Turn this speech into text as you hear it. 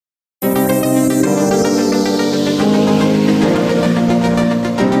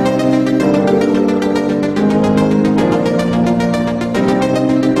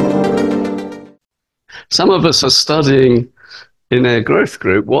Some of us are studying in our growth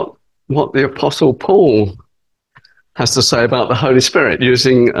group what the Apostle Paul has to say about the Holy Spirit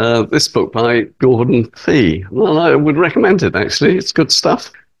using this book by Gordon Fee. Well, I would recommend it, actually. It's good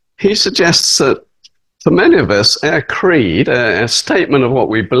stuff. He suggests that for many of us, our creed, our statement of what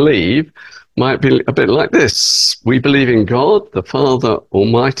we believe, might be a bit like this. We believe in God, the Father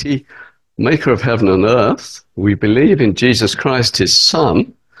Almighty, maker of heaven and earth. We believe in Jesus Christ, his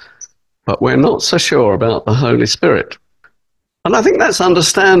Son, but we're not so sure about the Holy Spirit. And I think that's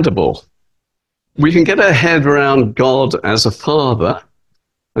understandable. We can get our head around God as a father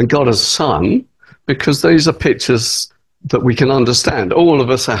and God as son, because these are pictures that we can understand. All of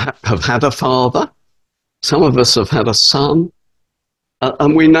us have had a father. Some of us have had a son.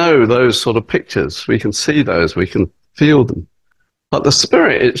 And we know those sort of pictures. We can see those. We can feel them. But the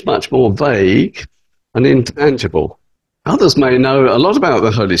Spirit is much more vague and intangible. Others may know a lot about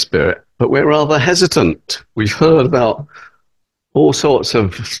the Holy Spirit, but we're rather hesitant. We've heard about all sorts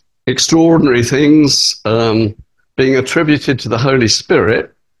of extraordinary things being attributed to the Holy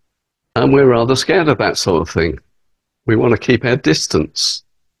Spirit, and we're rather scared of that sort of thing. We want to keep our distance.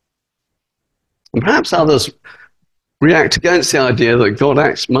 And perhaps others react against the idea that God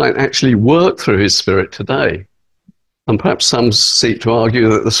might actually work through his Spirit today. And perhaps some seek to argue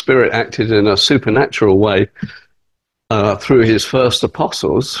that the Spirit acted in a supernatural way through his first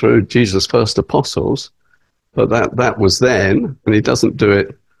apostles, through Jesus' first apostles, but that was then, and he doesn't do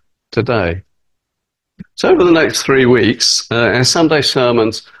it today. So over the next 3 weeks, our Sunday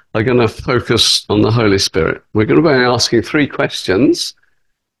sermons are going to focus on the Holy Spirit. We're going to be asking 3 questions.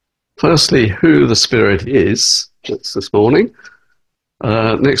 Firstly, who the Spirit is. That's this morning.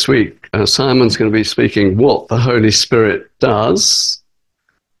 Next week, Simon's going to be speaking what the Holy Spirit does,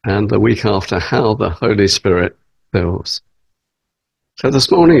 and the week after, how the Holy Spirit fills. So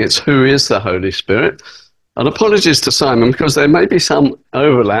this morning, it's who is the Holy Spirit. And apologies to Simon, because there may be some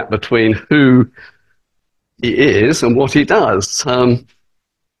overlap between who he is and what he does.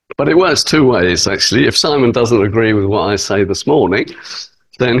 But it works 2 ways, actually. If Simon doesn't agree with what I say this morning,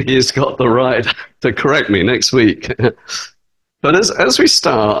 then he's got the right to correct me next week. But as we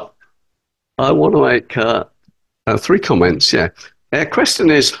start, I want to make 3 comments. Yeah, our question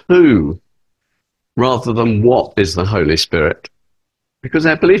is who, rather than what is the Holy Spirit? Because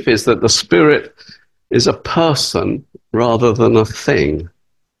our belief is that the Spirit is a person rather than a thing.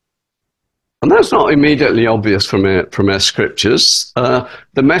 And that's not immediately obvious from our scriptures. The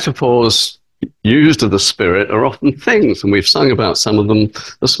metaphors used of the Spirit are often things, and we've sung about some of them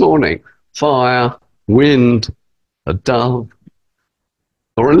this morning. Fire, wind, a dove,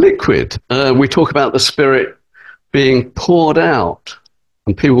 or a liquid. We talk about the Spirit being poured out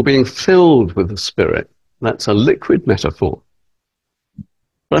and people being filled with the Spirit. That's a liquid metaphor.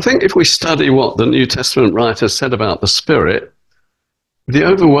 But I think if we study what the New Testament writers said about the Spirit, the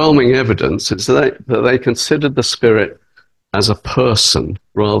overwhelming evidence is that they considered the Spirit as a person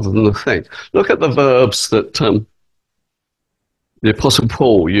rather than a thing. Look at the verbs that the Apostle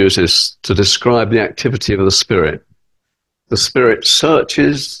Paul uses to describe the activity of the Spirit. The Spirit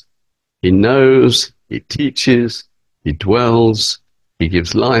searches, he knows, he teaches, he dwells, he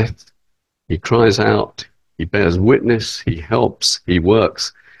gives life, he cries out, he bears witness, he helps, he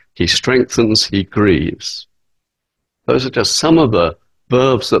works, he strengthens, he grieves. Those are just some of the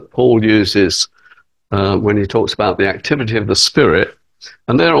verbs that Paul uses when he talks about the activity of the Spirit,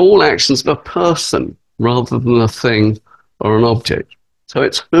 and they're all actions of a person rather than a thing or an object. So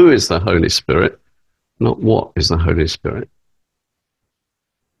it's who is the Holy Spirit, not what is the Holy Spirit.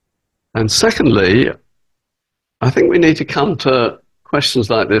 And secondly, I think we need to come to questions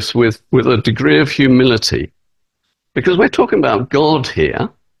like this with a degree of humility, because we're talking about God here,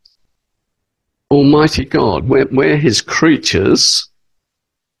 Almighty God. We're his creatures.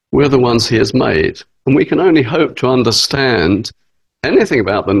 We're the ones he has made. And we can only hope to understand anything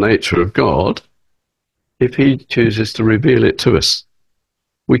about the nature of God if he chooses to reveal it to us.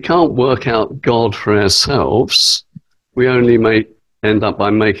 We can't work out God for ourselves. We only end up by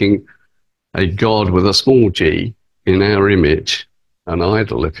making a God with a small g in our image, an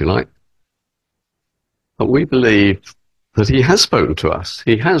idol, if you like. But we believe that he has spoken to us.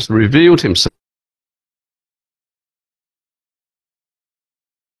 He has revealed himself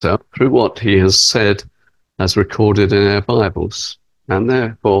through what he has said as recorded in our Bibles. And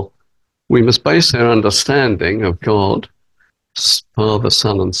therefore, we must base our understanding of God, Father,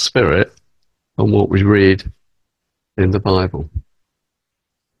 Son, and Spirit on what we read in the Bible.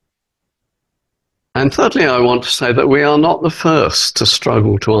 And thirdly, I want to say that we are not the first to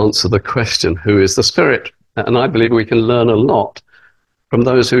struggle to answer the question, who is the Spirit? And I believe we can learn a lot from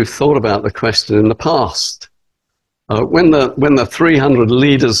those who thought about the question in the past. When the 300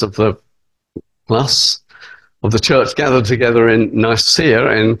 leaders of the church gathered together in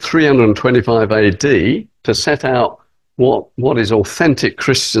Nicaea in 325 AD to set out what is authentic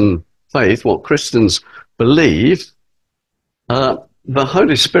Christian faith, what Christians believe, the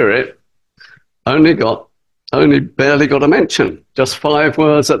Holy Spirit only barely got a mention, just 5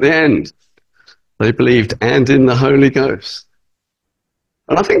 words at the end. They believed and in the Holy Ghost.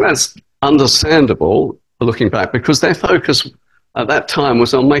 And I think that's understandable looking back, because their focus at that time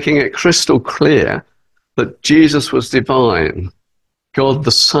was on making it crystal clear that Jesus was divine, God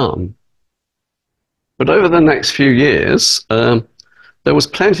the Son. But over the next few years, there was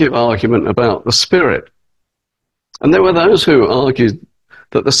plenty of argument about the Spirit. And there were those who argued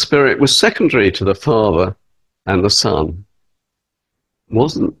that the Spirit was secondary to the Father and the Son. It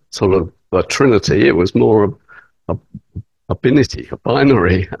wasn't sort of a trinity, it was more a binity, a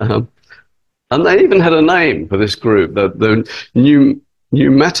binary. And they even had a name for this group, the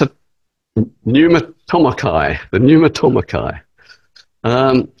pneumatomachi.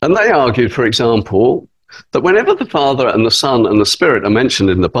 And they argued, for example, that whenever the Father and the Son and the Spirit are mentioned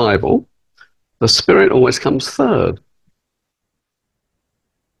in the Bible, the Spirit always comes third.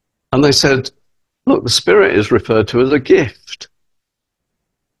 And they said, look, the Spirit is referred to as a gift.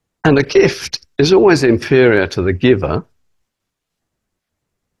 And a gift is always inferior to the giver.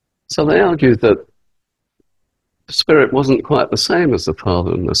 So they argued that the Spirit wasn't quite the same as the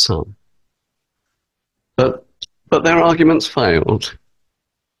Father and the Son. But their arguments failed.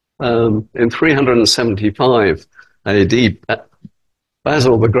 In 375 AD,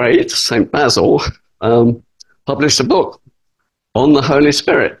 Basil the Great, St. Basil, published a book on the Holy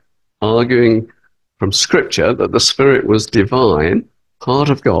Spirit, arguing from Scripture that the Spirit was divine, part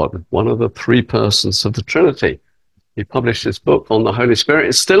of God, one of the 3 persons of the Trinity. He published his book on the Holy Spirit.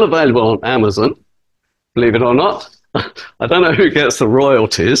 It's still available on Amazon, believe it or not. I don't know who gets the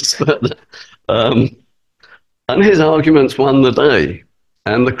royalties, but and his arguments won the day.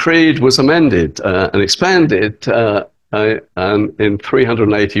 And the creed was amended and expanded in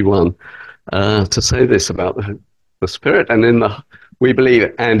 381 to say this about the Spirit. And we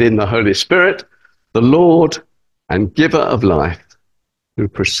believe, and in the Holy Spirit, the Lord and giver of life, who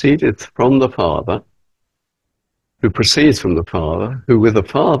proceeds from the Father, who with the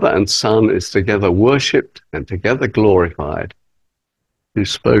Father and Son is together worshipped and together glorified, who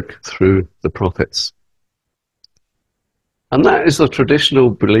spoke through the prophets. And that is the traditional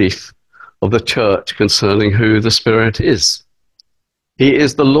belief of the church concerning who the Spirit is. He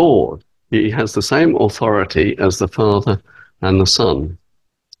is the Lord. He has the same authority as the Father and the Son.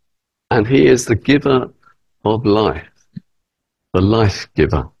 And he is the giver of life, the life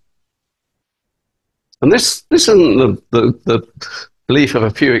giver. And this isn't the belief of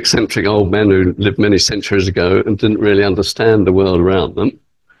a few eccentric old men who lived many centuries ago and didn't really understand the world around them.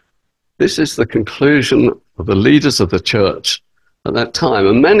 This is the conclusion of the leaders of the church at that time.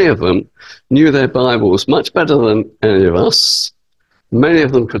 And many of them knew their Bibles much better than any of us. Many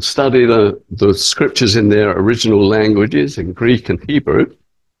of them could study the scriptures in their original languages, in Greek and Hebrew.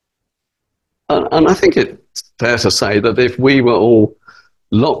 And I think it's fair to say that if we were all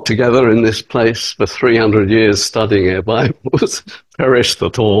locked together in this place for 300 years studying our Bibles, perish the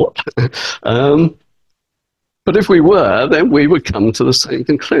thought. But if we were, then we would come to the same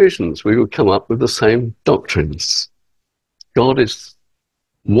conclusions. We would come up with the same doctrines. God is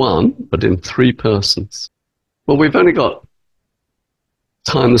one, but in 3 persons. Well, we've only got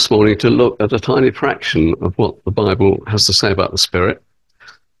time this morning to look at a tiny fraction of what the Bible has to say about the Spirit.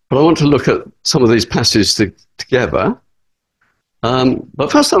 But I want to look at some of these passages together.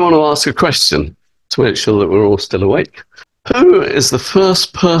 But first I want to ask a question to make sure that we're all still awake. Who is the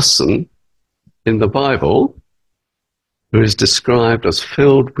first person in the Bible who is described as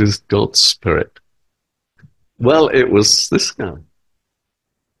filled with God's Spirit? Well, it was this guy.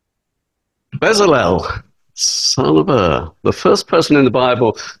 Bezalel, son of Ur, the first person in the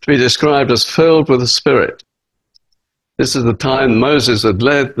Bible to be described as filled with the Spirit. This is the time Moses had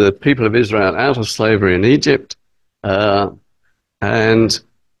led the people of Israel out of slavery in Egypt, and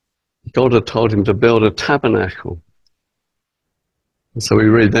God had told him to build a tabernacle. And so we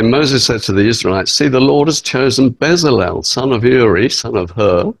read, then Moses said to the Israelites, see, the Lord has chosen Bezalel, son of Uri, son of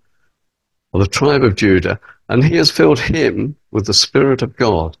Hur, of the tribe of Judah, and he has filled him with the Spirit of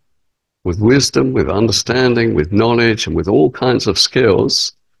God, with wisdom, with understanding, with knowledge, and with all kinds of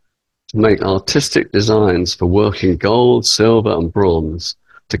skills, to make artistic designs for working gold, silver, and bronze,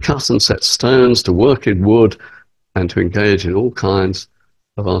 to cut and set stones, to work in wood, and to engage in all kinds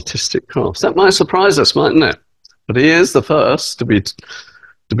of artistic crafts. That might surprise us, mightn't it? but he is the first to be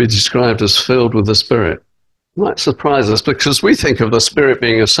described as filled with the Spirit. That surprises us because we think of the Spirit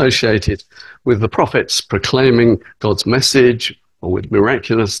being associated with the prophets proclaiming God's message or with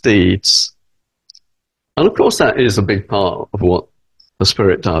miraculous deeds. And of course, that is a big part of what the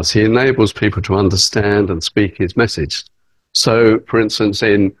Spirit does. He enables people to understand and speak his message. So, for instance,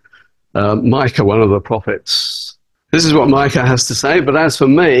 in Micah, one of the prophets, this is what Micah has to say, but as for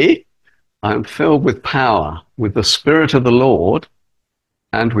me, I am filled with power, with the Spirit of the Lord,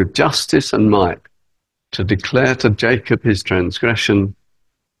 and with justice and might, to declare to Jacob his transgression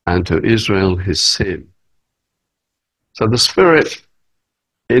and to Israel his sin. So the Spirit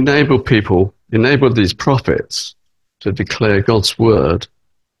enabled these prophets to declare God's word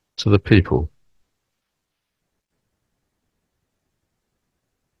to the people.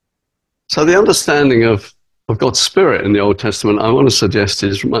 So the understanding of God's Spirit in the Old Testament, I want to suggest,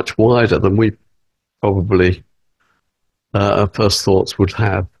 is much wider than we probably at first thoughts would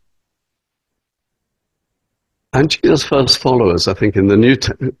have. And Jesus' first followers, I think, in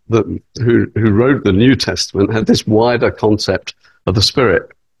the who wrote the New Testament, had this wider concept of the Spirit.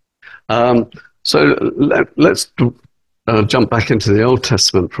 So let's jump back into the Old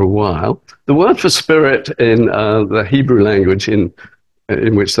Testament for a while. The word for Spirit in the Hebrew language in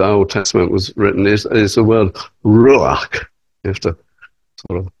which the Old Testament was written is the word ruach. You have to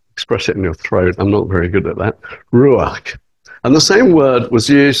sort of express it in your throat. I'm not very good at that. Ruach. And the same word was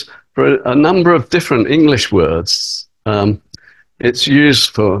used for a number of different English words. It's used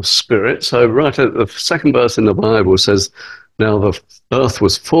for spirit. So right at the second verse in the Bible says, now the earth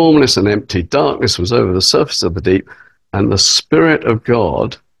was formless and empty, darkness was over the surface of the deep, and the Spirit of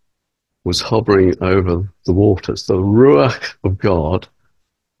God was hovering over the waters. The Ruach of God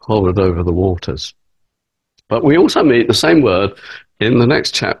hovered over the waters. But we also meet the same word in the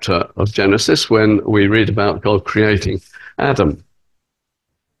next chapter of Genesis when we read about God creating Adam.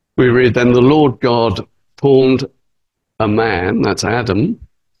 We read, then the Lord God formed a man, that's Adam,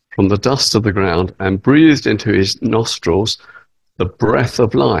 from the dust of the ground and breathed into his nostrils the breath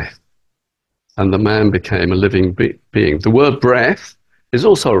of life. And the man became a living being. The word breath is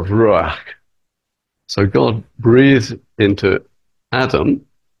also ruach. So God breathed into Adam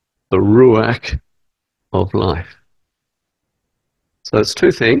the ruach of life. So it's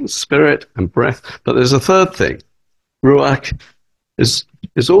two things, spirit and breath. But there's a third thing. Ruach is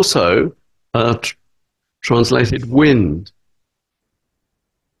also translated wind.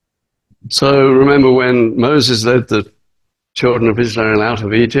 So remember when Moses led the children of Israel out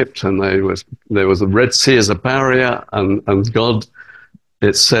of Egypt, and there was the Red Sea as a barrier, and God,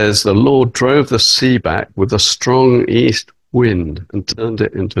 it says, the Lord drove the sea back with a strong east wind and turned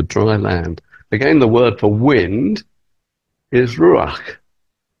it into dry land. Again, the word for wind is ruach.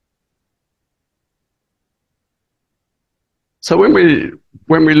 So when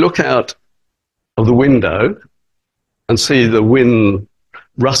we look out of the window and see the wind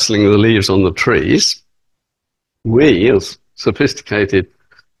rustling the leaves on the trees, we, as sophisticated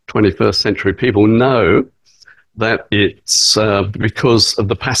 21st century people, know that it's because of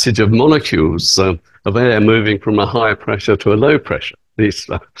the passage of molecules of air moving from a high pressure to a low pressure. At least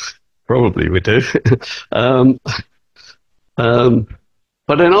probably we do.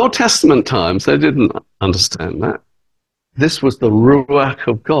 But in Old Testament times, they didn't understand that. This was the Ruach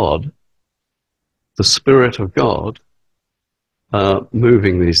of God, the Spirit of God,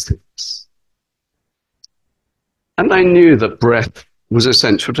 moving these things. And they knew that breath was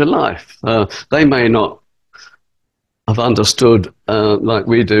essential to life. They may not have understood, like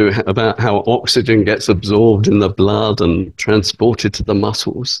we do, about how oxygen gets absorbed in the blood and transported to the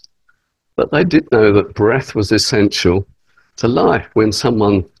muscles. But they did know that breath was essential to life. When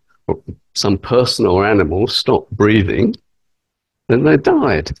someone, or some person or animal, stopped breathing, then they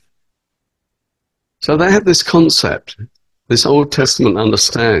died. So they had this concept, this Old Testament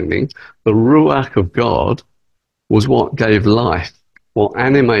understanding, the Ruach of God was what gave life, what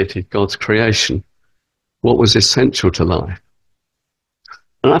animated God's creation, what was essential to life.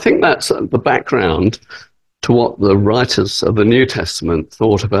 And I think that's the background to what the writers of the New Testament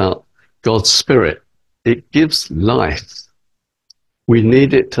thought about God's Spirit. It gives life. We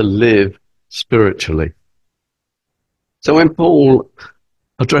need it to live spiritually. So when Paul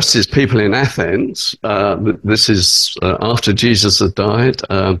addresses people in Athens, this is after Jesus had died,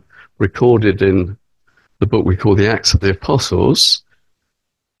 recorded in the book we call the Acts of the Apostles,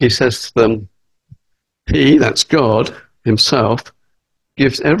 he says to them, he, that's God himself,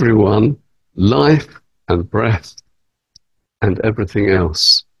 gives everyone life and breath and everything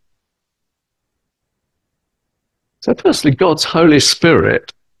else. So firstly, God's Holy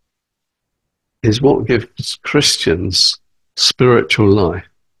Spirit is what gives Christians spiritual life.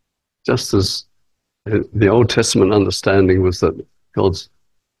 Just as the Old Testament understanding was that God's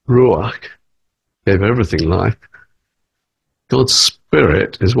Ruach gave everything life, God's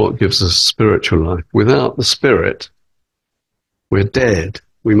Spirit is what gives us spiritual life. Without the Spirit, we're dead.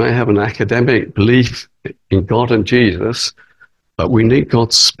 We may have an academic belief in God and Jesus, but we need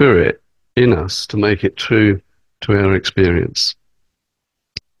God's Spirit in us to make it true to our experience.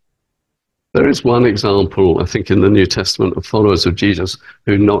 There is one example, I think, in the New Testament of followers of Jesus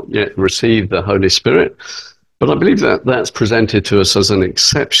who not yet received the Holy Spirit, but I believe that that's presented to us as an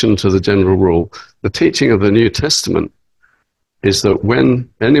exception to the general rule. The teaching of the New Testament is that when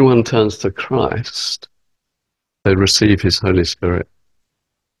anyone turns to Christ, they receive his Holy Spirit.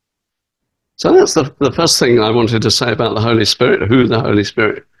 So that's the first thing I wanted to say about the Holy Spirit, who the Holy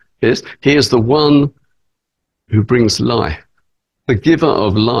Spirit is. He is the one who brings life, the giver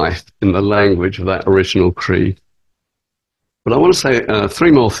of life in the language of that original creed. But I want to say three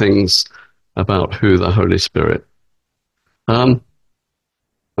more things about who the Holy Spirit. So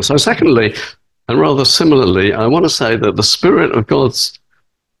secondly, and rather similarly, I want to say that the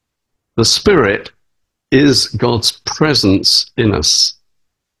Spirit is God's presence in us.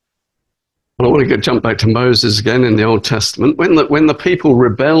 And I want to jump back to Moses again in the Old Testament. When the people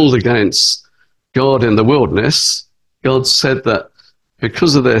rebelled against God in the wilderness, God said that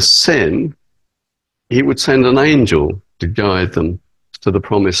because of their sin, he would send an angel to guide them to the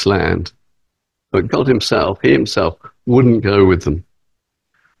promised land. But God himself, he himself, wouldn't go with them.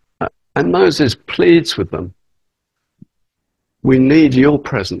 And Moses pleads with them. We need your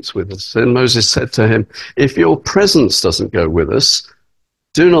presence with us. And Moses said to him, if your presence doesn't go with us,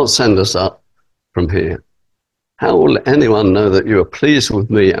 do not send us up from here. How will anyone know that you are pleased with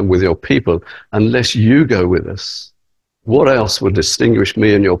me and with your people unless you go with us? What else would distinguish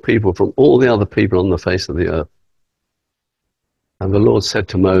me and your people from all the other people on the face of the earth? And the Lord said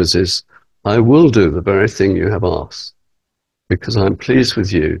to Moses, I will do the very thing you have asked, because I am pleased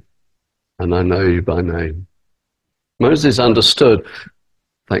with you and I know you by name. Moses understood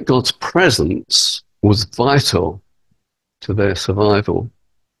that God's presence was vital to their survival,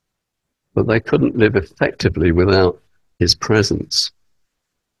 but they couldn't live effectively without his presence.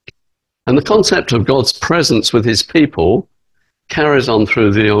 And the concept of God's presence with his people carries on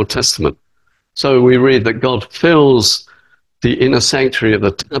through the Old Testament. So we read that God fills the inner sanctuary of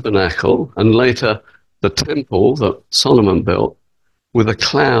the tabernacle and later the temple that Solomon built with a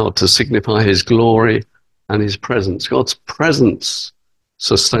cloud to signify his glory and his presence. God's presence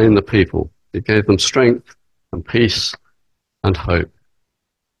sustained the people. It gave them strength and peace and hope.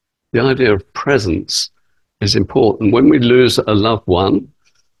 The idea of presence is important. When we lose a loved one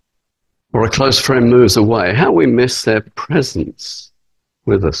or a close friend moves away, how we miss their presence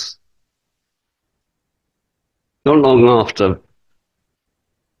with us. Not long after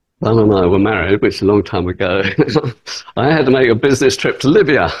Val and I were married, which is a long time ago, I had to make a business trip to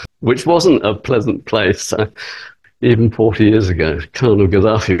Libya, which wasn't a pleasant place. Even 40 years ago, Colonel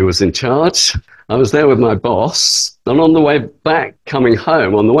Gaddafi was in charge. I was there with my boss, and on the way back, coming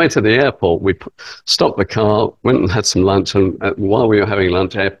home, on the way to the airport, we stopped the car, went and had some lunch, and while we were having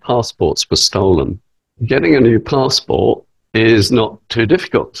lunch, our passports were stolen. Getting a new passport is not too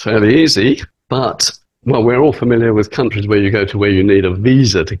difficult, it's fairly easy, but well, we're all familiar with countries where you go to where you need a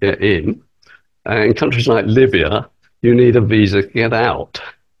visa to get in. In countries like Libya, you need a visa to get out.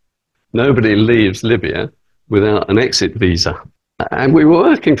 Nobody leaves Libya without an exit visa. And we were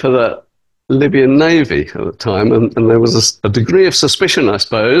working for the Libyan Navy at the time, and there was a degree of suspicion, I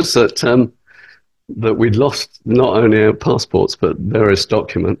suppose, that we'd lost not only our passports, but various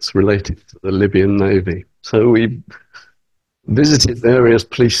documents related to the Libyan Navy. So we visited various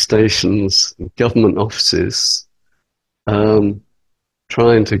police stations, government offices,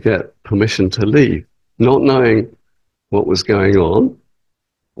 trying to get permission to leave, not knowing what was going on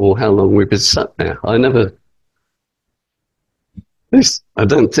or how long we'd been sat there. I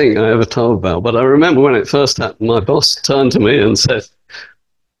don't think I ever told Val, but I remember when it first happened, my boss turned to me and said,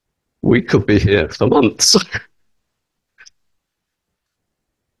 we could be here for months.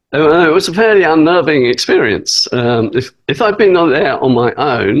 It was a fairly unnerving experience. If I'd been there on my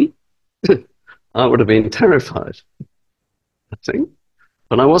own, I would have been terrified, I think.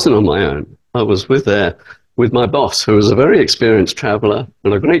 But I wasn't on my own. I was with my boss, who was a very experienced traveler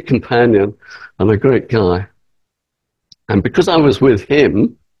and a great companion and a great guy. And because I was with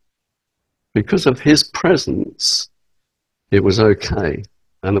him, because of his presence, it was okay.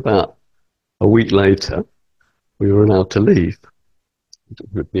 And about a week later, we were allowed to leave.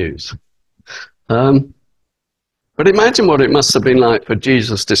 Good news. But imagine what it must have been like for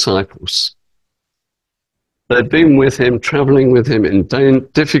Jesus' disciples. They'd been with him, traveling with him in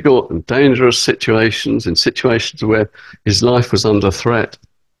difficult and dangerous situations, in situations where his life was under threat.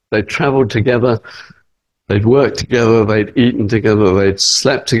 They'd traveled together, they'd worked together, they'd eaten together, they'd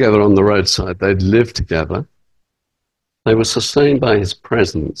slept together on the roadside, they'd lived together. They were sustained by his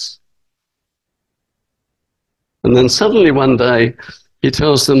presence. And then suddenly one day, he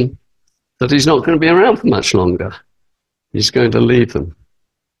tells them that he's not going to be around for much longer. He's going to leave them.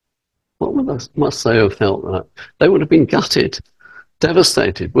 What must they have felt that? They would have been gutted,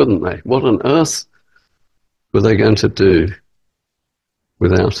 devastated, wouldn't they? What on earth were they going to do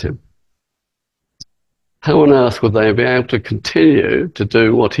without him? How on earth would they be able to continue to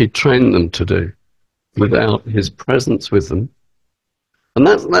do what he trained them to do without his presence with them? And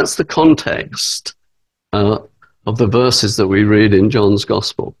that's the context of the verses that we read in John's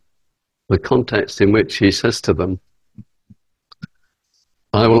Gospel, the context in which he says to them,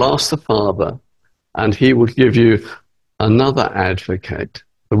 I will ask the Father, and he will give you another advocate.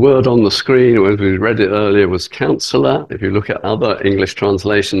 The word on the screen, when we read it earlier, was counselor. If you look at other English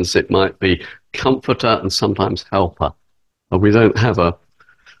translations, it might be comforter and sometimes helper. But we don't have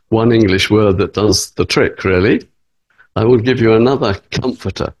one English word that does the trick, really. I will give you another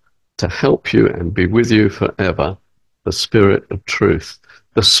comforter to help you and be with you forever, the Spirit of truth.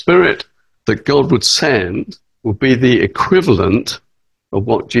 The Spirit that God would send will be the equivalent of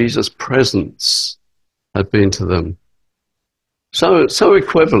what Jesus' presence had been to them. So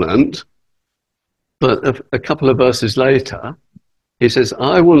equivalent, but a couple of verses later, he says,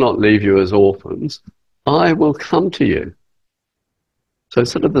 I will not leave you as orphans, I will come to you. So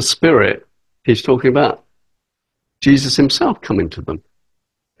instead of the Spirit, he's talking about Jesus himself coming to them.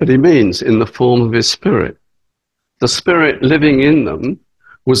 But he means in the form of his Spirit. The Spirit living in them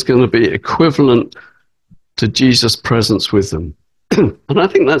was going to be equivalent to Jesus' presence with them. And I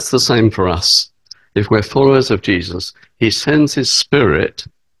think that's the same for us. If we're followers of Jesus, he sends his Spirit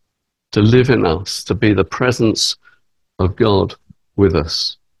to live in us, to be the presence of God with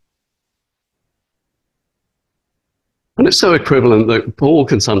us. And it's so equivalent that Paul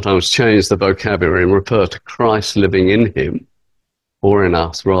can sometimes change the vocabulary and refer to Christ living in him or in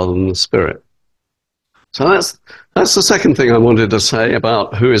us rather than the Spirit. So that's the second thing I wanted to say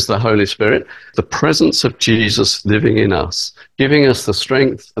about who is the Holy Spirit. The presence of Jesus living in us, giving us the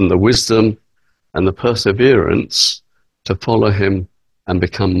strength and the wisdom and the perseverance to follow him and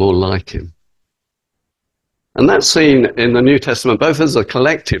become more like him. And that's seen in the New Testament both as a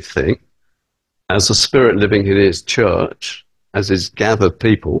collective thing, as the Spirit living in his church, as his gathered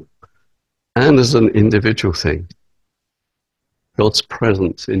people, and as an individual thing. God's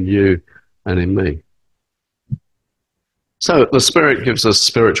presence in you and in me. So the Spirit gives us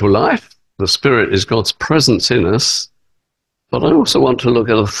spiritual life. The Spirit is God's presence in us. But I also want to look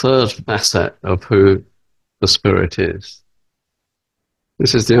at a third facet of who the Spirit is.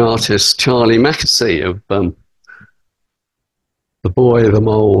 This is the artist Charlie Mackesy of The Boy, the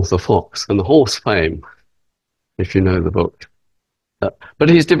Mole, the Fox, and the Horse fame, if you know the book. But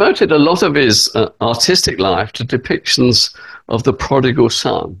he's devoted a lot of his artistic life to depictions of the prodigal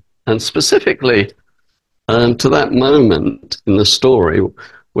son, and specifically to that moment in the story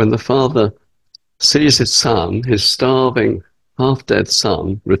when the father sees his son, his starving, half-dead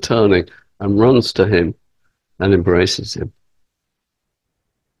son, returning and runs to him and embraces him.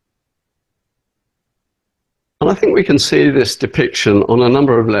 And I think we can see this depiction on a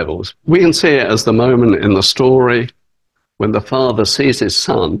number of levels. We can see it as the moment in the story when the father sees his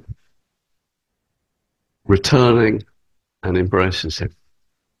son returning and embraces him.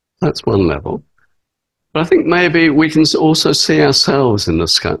 That's one level. But I think maybe we can also see ourselves in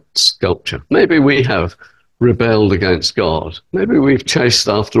the sculpture. Maybe we have rebelled against God. Maybe we've chased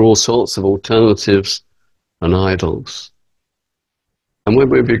after all sorts of alternatives and idols. And when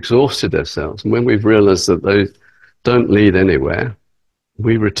we've exhausted ourselves, and when we've realized that they don't lead anywhere,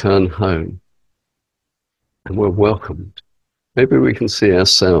 we return home and we're welcomed. Maybe we can see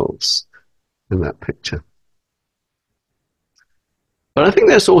ourselves in that picture. But I think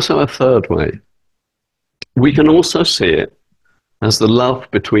there's also a third way. We can also see it as the love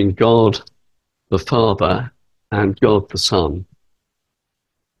between God the Father and God the Son.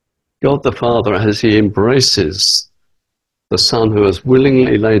 God the Father, as he embraces the Son who has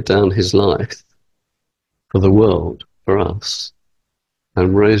willingly laid down his life for the world, for us,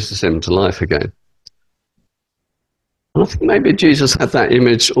 and raises him to life again. And I think maybe Jesus had that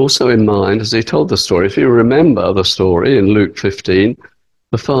image also in mind as he told the story. If you remember the story in Luke 15,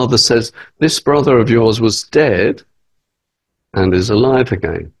 the Father says, this brother of yours was dead and is alive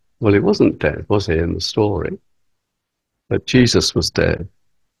again. Well, he wasn't dead, was he, in the story? But Jesus was dead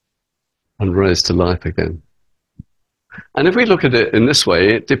and raised to life again. And if we look at it in this way,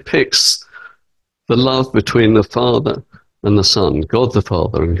 it depicts the love between the Father and the Son, God the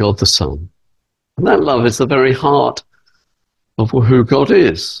Father and God the Son. And that love is the very heart of who God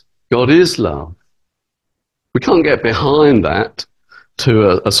is. God is love. We can't get behind that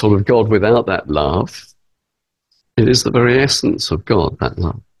to a sort of God without that love. It is the very essence of God, that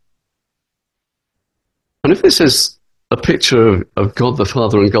love. And if this is a picture of God the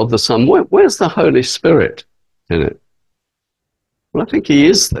Father and God the Son, where's the Holy Spirit in it? Well, I think he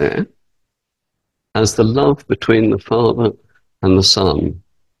is there as the love between the Father and the Son,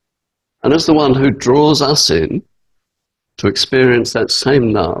 and as the one who draws us in to experience that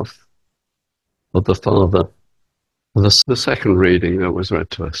same love of the Father. The second reading that was read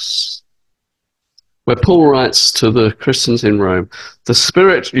to us, where Paul writes to the Christians in Rome, the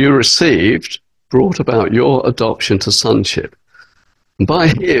Spirit you received brought about your adoption to sonship. And by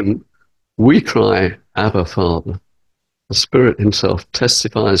him we cry, Abba, Father. The Spirit himself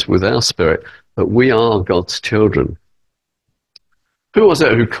testifies with our spirit that we are God's children. Who was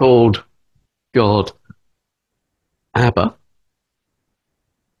it who called God Abba?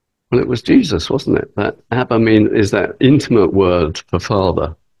 Well, it was Jesus, wasn't it? That Abba is that intimate word for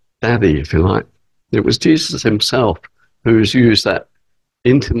father, daddy, if you like. It was Jesus himself who's used that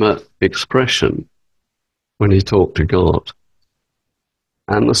intimate expression when he talked to God.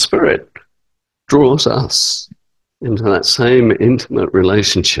 And the Spirit draws us into that same intimate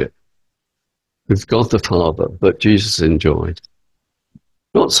relationship with God the Father that Jesus enjoyed.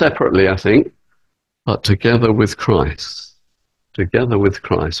 Not separately, I think, but together with Christ. Together with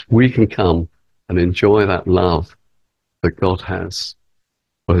Christ, we can come and enjoy that love that God has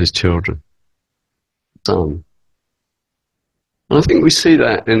for his children. Son. And I think we see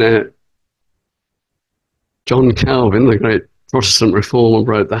that in John Calvin, the great Protestant reformer,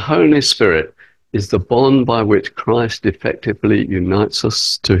 wrote, the Holy Spirit is the bond by which Christ effectively unites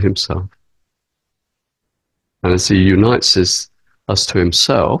us to himself. And as he unites us to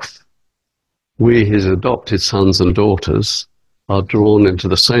himself, we, his adopted sons and daughters, are drawn into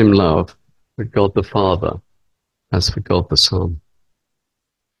the same love that God the Father has for God the Son.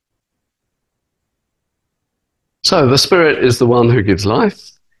 So the Spirit is the one who gives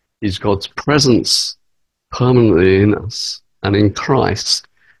life. He's God's presence permanently in us. And in Christ,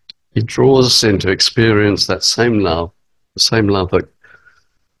 he draws us in to experience that same love, the same love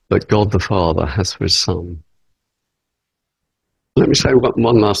that God the Father has for his Son. Let me say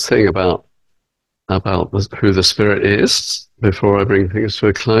one last thing about who the Spirit is before I bring things to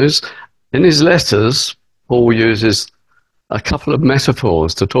a close. In his letters, Paul uses a couple of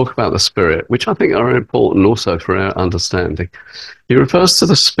metaphors to talk about the Spirit, which I think are important also for our understanding. He refers to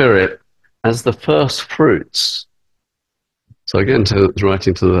the Spirit as the first fruits. So again,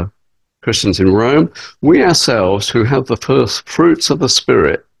 writing to the Christians in Rome, we ourselves who have the first fruits of the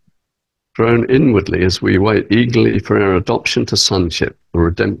Spirit groan inwardly as we wait eagerly for our adoption to sonship, the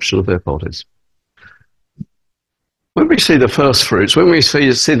redemption of their bodies. When we see the first fruits, when we see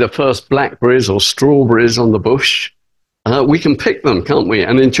the first blackberries or strawberries on the bush, we can pick them, can't we,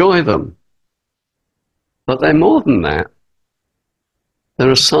 and enjoy them. But they're more than that.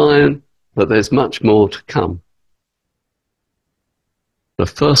 They're a sign that there's much more to come. The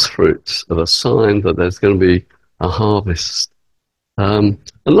first fruits are a sign that there's going to be a harvest. And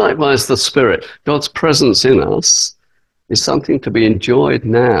likewise, the Spirit, God's presence in us, is something to be enjoyed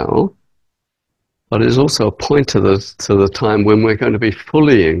now, but is also a pointer to the time when we're going to be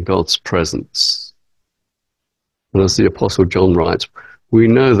fully in God's presence. And as the Apostle John writes, we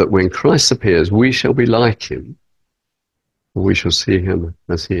know that when Christ appears, we shall be like him, or we shall see him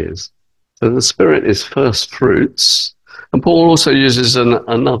as he is. So the Spirit is first fruits. And Paul also uses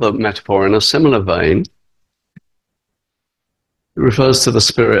another metaphor in a similar vein. It refers to the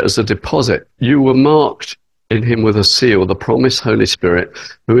Spirit as a deposit. You were marked in him with a seal, the promised Holy Spirit,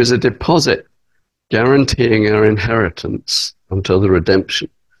 who is a deposit guaranteeing our inheritance until the redemption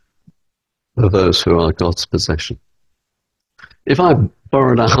of those who are God's possession. If I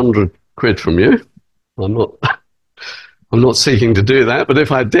borrowed £100 from you, I'm not seeking to do that, but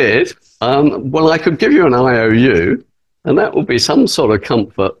if I did, well, I could give you an IOU, and that would be some sort of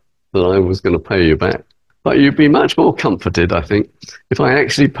comfort that I was going to pay you back. But you'd be much more comforted, I think, if I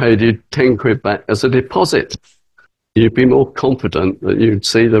actually paid you £10 back as a deposit. You'd be more confident that you'd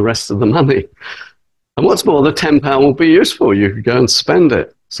see the rest of the money. And what's more, the £10 will be useful. You could go and spend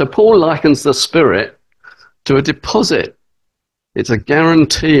it. So Paul likens the Spirit to a deposit. It's a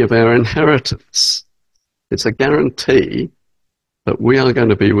guarantee of our inheritance. It's a guarantee that we are going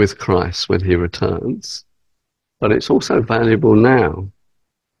to be with Christ when he returns. But it's also valuable now.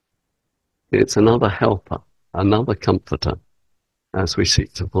 It's another helper. another comforter as we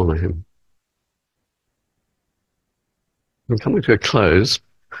seek to follow him. I'm coming to a close,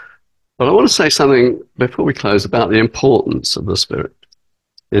 but I want to say something before we close about the importance of the Spirit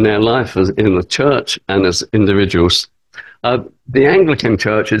in our life as in the church and as individuals. The Anglican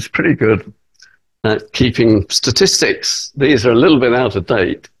Church is pretty good at keeping statistics. These are a little bit out of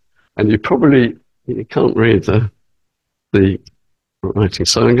date, and you can't read the writing,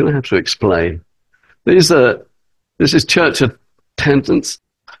 so I'm going to have to explain. This is church attendance.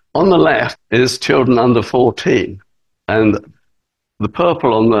 On the left is children under 14, and the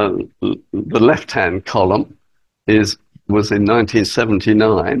purple on the left-hand column was in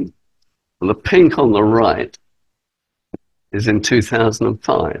 1979, and the pink on the right is in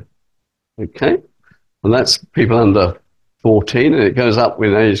 2005. Okay? And that's people under 14, and it goes up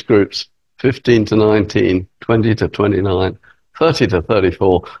with age groups 15 to 19, 20 to 29, 30 to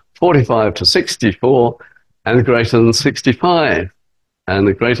 34, 45 to 64, and greater than 65. And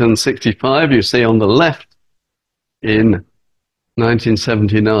the greater than 65, you see on the left, in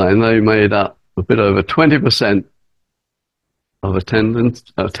 1979, they made up a bit over 20% of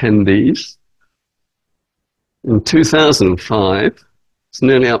attendees. In 2005, it's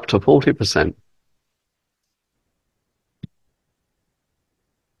nearly up to 40%.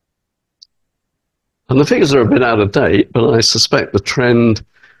 And the figures are a bit out of date, but I suspect the trend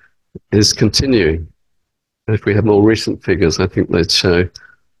is continuing. If we have more recent figures, I think they'd show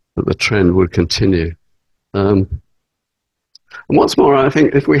that the trend would continue. And what's more, I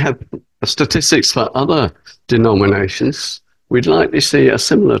think if we have statistics for other denominations, we'd likely see a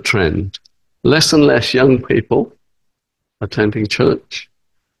similar trend. Less and less young people attending church,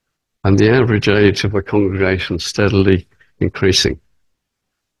 and the average age of a congregation steadily increasing.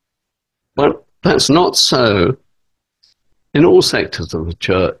 But that's not so in all sectors of the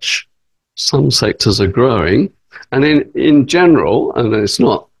church. Some sectors are growing, and in general, and it's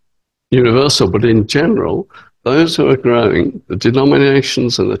not universal, but in general, those who are growing, the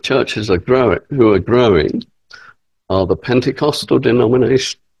denominations and the churches who are growing are the Pentecostal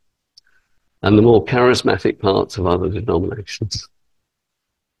denomination and the more charismatic parts of other denominations.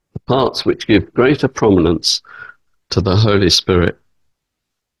 The parts which give greater prominence to the Holy Spirit.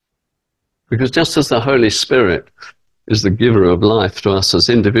 Because just as the Holy Spirit is the giver of life to us as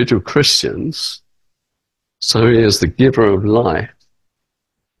individual Christians, so he is the giver of life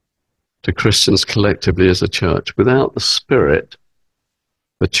to Christians collectively as a church. Without the Spirit,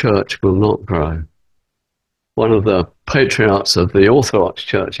 the church will not grow. One of the patriarchs of the Orthodox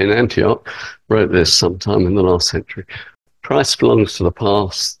Church in Antioch wrote this sometime in the last century. Christ belongs to the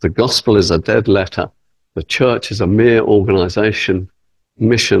past. The gospel is a dead letter. The church is a mere organization.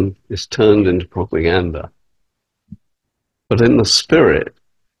 Mission is turned into propaganda. But in the Spirit,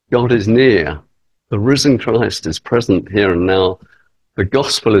 God is near. The risen Christ is present here and now. The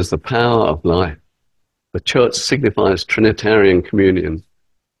gospel is the power of life. The church signifies Trinitarian communion.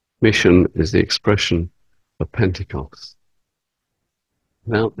 Mission is the expression of Pentecost.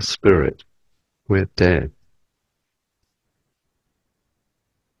 Without the Spirit, we're dead.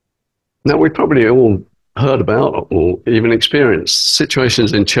 Now, we probably all heard about or even experienced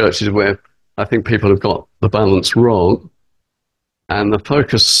situations in churches where I think people have got the balance wrong, and the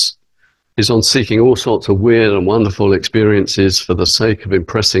focus is on seeking all sorts of weird and wonderful experiences for the sake of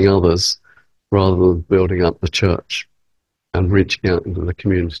impressing others rather than building up the church and reaching out into the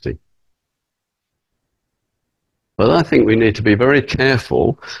community. But I think we need to be very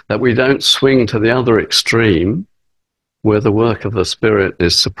careful that we don't swing to the other extreme where the work of the Spirit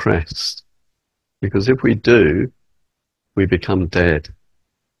is suppressed. Because if we do, we become dead.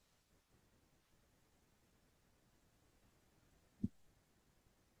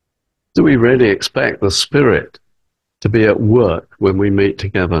 Do we really expect the Spirit to be at work when we meet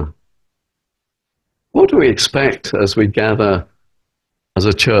together? What do we expect as we gather as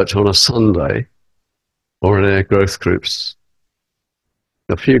a church on a Sunday or in our growth groups?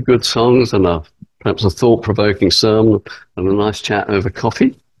 A few good songs and perhaps a thought-provoking sermon and a nice chat over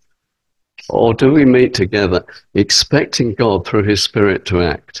coffee? Or do we meet together expecting God through his Spirit to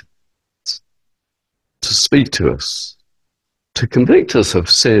act, to speak to us, to convict us of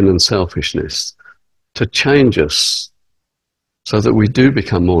sin and selfishness, to change us so that we do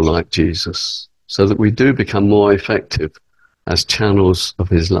become more like Jesus, so that we do become more effective as channels of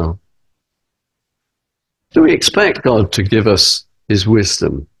his love? Do we expect God to give us his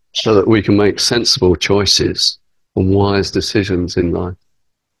wisdom so that we can make sensible choices and wise decisions in life?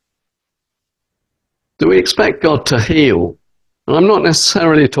 Do we expect God to heal? And I'm not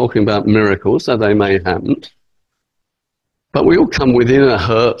necessarily talking about miracles, though they may happen, but we all come with inner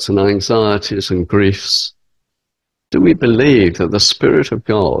hurts and anxieties and griefs. Do we believe that the Spirit of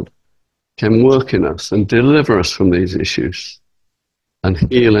God can work in us and deliver us from these issues and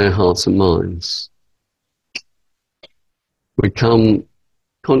heal our hearts and minds? We come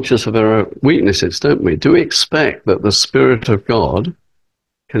conscious of our weaknesses, don't we? Do we expect that the Spirit of God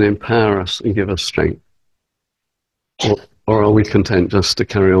can empower us and give us strength? Or are we content just to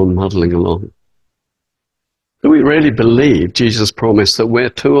carry on muddling along? Do we really believe Jesus promised that where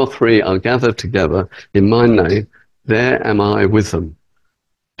 2 or 3 are gathered together in my name, there am I with them?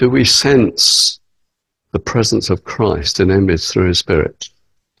 Do we sense the presence of Christ in our midst through his Spirit?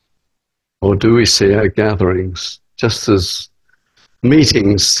 Or do we see our gatherings just as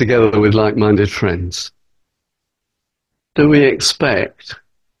meetings together with like-minded friends? Do we expect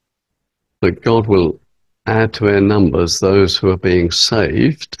that God will add to our numbers those who are being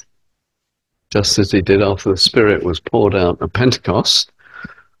saved, just as he did after the Spirit was poured out at Pentecost?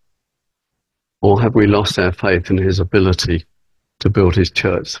 Or have we lost our faith in his ability to build his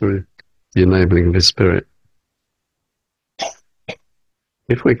church through the enabling of his Spirit?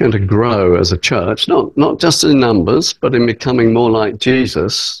 If we're going to grow as a church, not just in numbers, but in becoming more like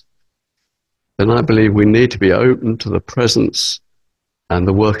Jesus, then I believe we need to be open to the presence and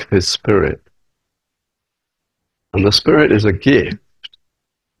the work of his Spirit. And the Spirit is a gift,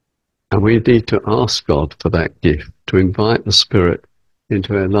 and we need to ask God for that gift, to invite the Spirit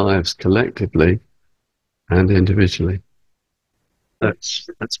into our lives collectively and individually. Let's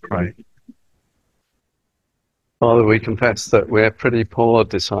pray. Father, we confess that we're pretty poor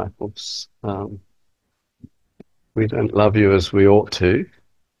disciples. We don't love you as we ought to.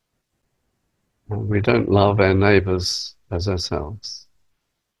 And we don't love our neighbours as ourselves.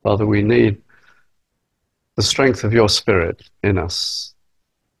 Father, we need the strength of your Spirit in us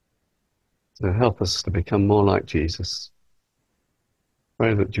to help us to become more like Jesus.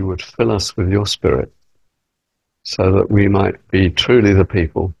 Pray that you would fill us with your Spirit so that we might be truly the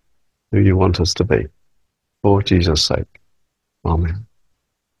people who you want us to be. For Jesus' sake. Amen.